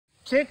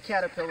tent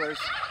caterpillars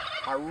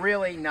are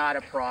really not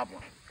a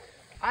problem.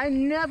 I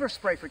never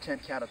spray for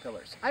tent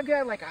caterpillars. I've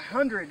got like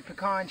 100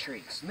 pecan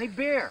trees and they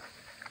bear.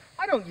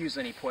 I don't use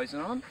any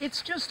poison on them.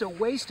 It's just a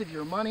waste of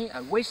your money,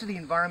 a waste of the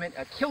environment,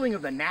 a killing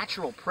of the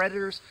natural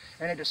predators,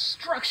 and a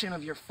destruction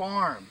of your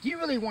farm. Do you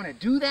really want to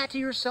do that to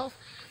yourself?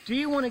 Do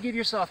you want to give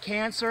yourself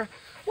cancer?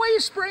 Why are you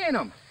spraying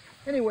them?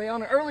 Anyway,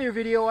 on an earlier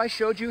video, I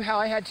showed you how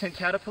I had tent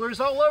caterpillars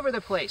all over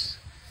the place.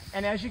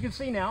 And as you can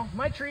see now,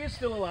 my tree is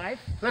still alive.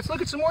 Let's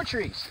look at some more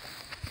trees.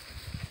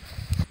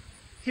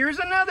 Here's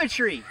another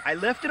tree. I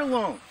left it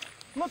alone.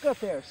 Look up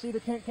there. See the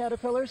tent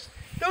caterpillars?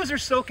 Those are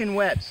soaking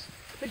webs.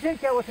 The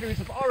tent caterpillars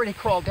have already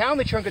crawled down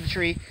the trunk of the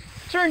tree,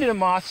 turned into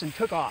moths, and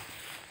took off.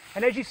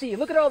 And as you see,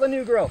 look at all the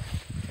new growth.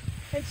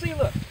 And see,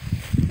 look,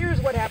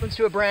 here's what happens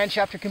to a branch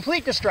after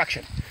complete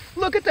destruction.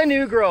 Look at the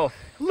new growth.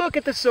 Look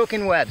at the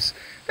soaking webs.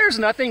 There's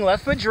nothing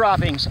left but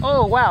droppings.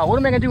 Oh, wow, what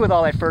am I going to do with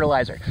all that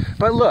fertilizer?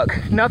 But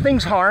look,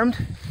 nothing's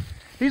harmed.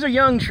 These are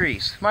young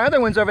trees. My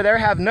other ones over there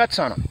have nuts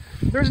on them.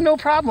 There's no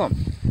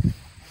problem.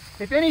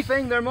 If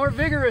anything, they're more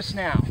vigorous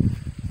now.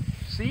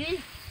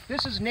 See?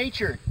 This is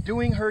nature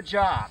doing her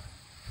job.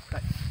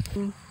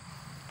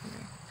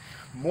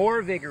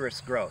 More vigorous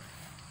growth.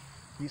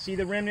 You see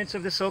the remnants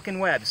of the soaking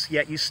webs,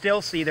 yet you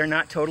still see they're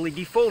not totally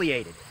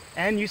defoliated.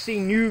 And you see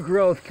new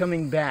growth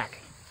coming back.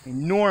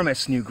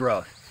 Enormous new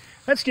growth.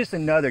 That's just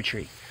another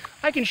tree.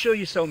 I can show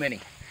you so many.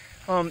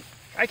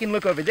 I can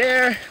look over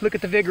there, look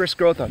at the vigorous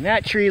growth on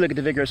that tree, look at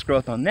the vigorous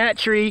growth on that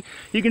tree.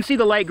 You can see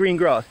the light green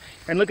growth.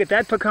 And look at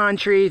that pecan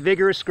tree,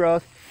 vigorous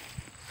growth.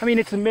 I mean,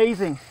 it's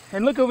amazing.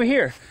 And look over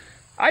here.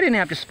 I didn't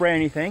have to spray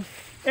anything.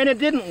 And it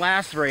didn't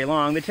last very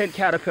long. The tent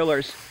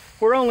caterpillars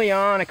were only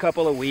on a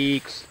couple of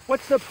weeks.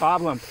 What's the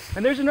problem?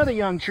 And there's another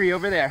young tree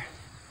over there.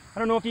 I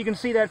don't know if you can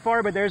see that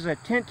far, but there's a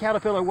tent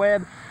caterpillar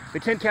web. The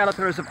tent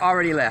caterpillars have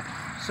already left.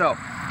 So,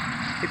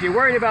 if you're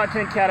worried about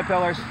tent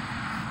caterpillars,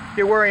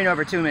 you're worrying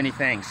over too many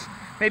things.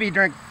 Maybe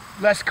drink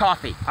less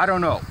coffee, I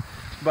don't know.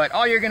 But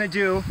all you're gonna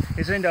do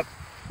is end up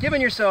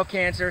giving yourself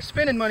cancer,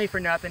 spending money for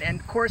nothing, and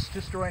of course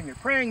destroying your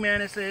praying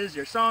mantises,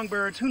 your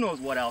songbirds, who knows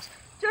what else.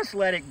 Just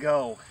let it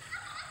go.